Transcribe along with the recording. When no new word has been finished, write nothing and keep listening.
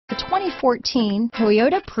2014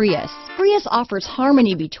 Toyota Prius. Prius offers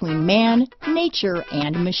harmony between man, nature,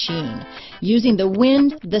 and machine. Using the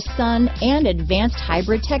wind, the sun, and advanced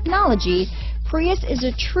hybrid technology, Prius is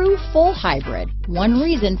a true full hybrid, one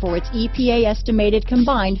reason for its EPA estimated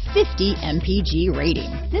combined 50 mpg rating.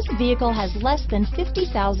 This vehicle has less than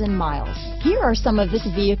 50,000 miles. Here are some of this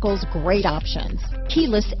vehicle's great options: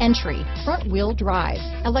 keyless entry, front-wheel drive,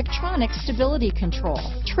 electronic stability control,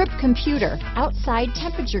 trip computer, outside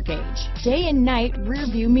temperature gauge, day and night rear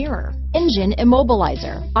view mirror, engine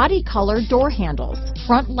immobilizer, body color door handles,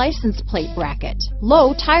 front license plate bracket,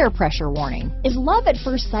 low tire pressure warning. Is love at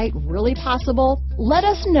first sight really possible? Let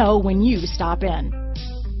us know when you stop in.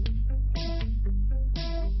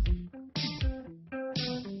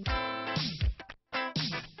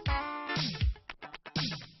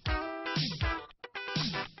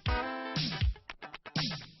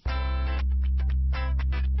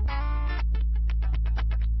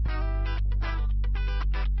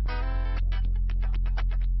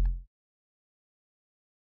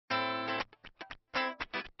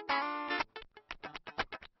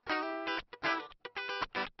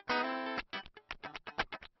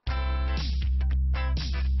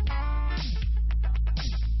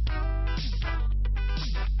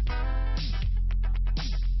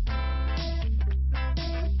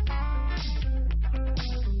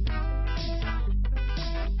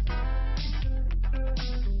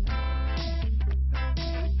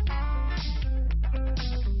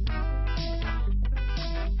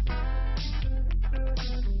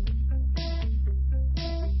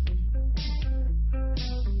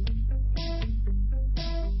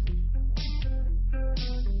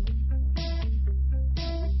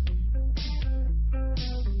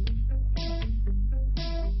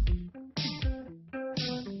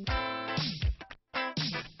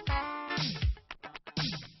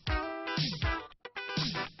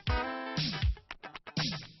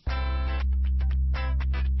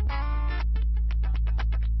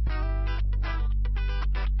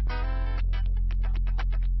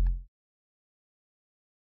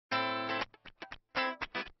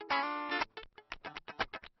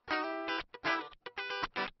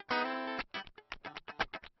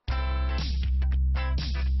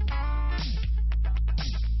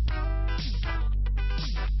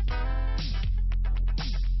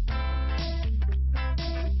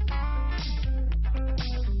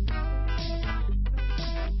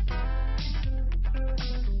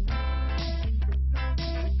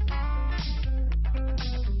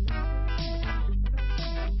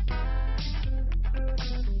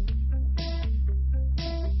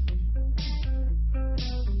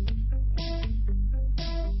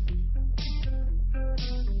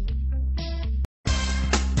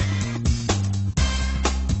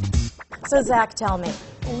 So Zach, tell me,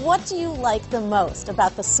 what do you like the most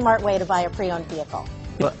about the smart way to buy a pre-owned vehicle?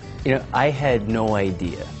 Well, I had no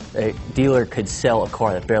idea a dealer could sell a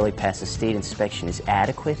car that barely passes state inspection is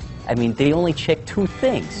adequate. I mean, they only check two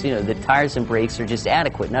things. The tires and brakes are just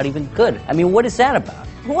adequate, not even good. I mean, what is that about?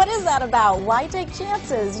 What is that about? Why take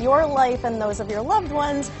chances? Your life and those of your loved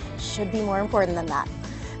ones should be more important than that.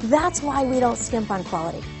 That's why we don't skimp on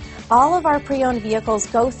quality. All of our pre-owned vehicles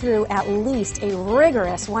go through at least a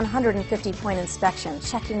rigorous 150-point inspection,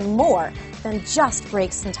 checking more than just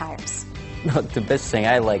brakes and tires. The best thing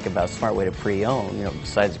I like about Smart Way to Pre-Own,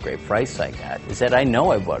 besides the great price I got, is that I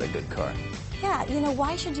know I bought a good car. Yeah,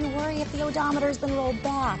 why should you worry if the odometer's been rolled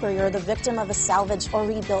back, or you're the victim of a salvaged or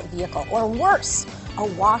rebuilt vehicle, or worse, a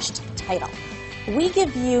washed title? We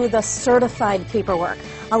give you the certified paperwork,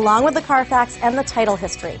 along with the Carfax and the title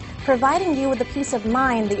history, providing you with the peace of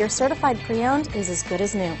mind that your certified pre-owned is as good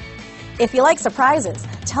as new. If you like surprises,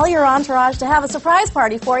 tell your entourage to have a surprise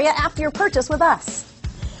party for you after your purchase with us.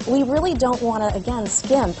 We really don't want to, again,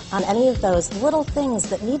 skimp on any of those little things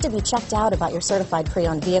that need to be checked out about your certified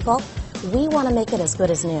pre-owned vehicle. We want to make it as good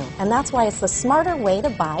as new, and that's why it's the smarter way to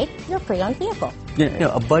buy your pre-owned vehicle.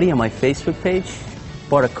 A buddy on my Facebook page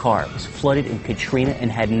bought a car. It was flooded in Katrina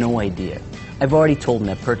and had no idea. I've already told him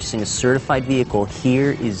that purchasing a certified vehicle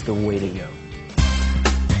here is the way to go.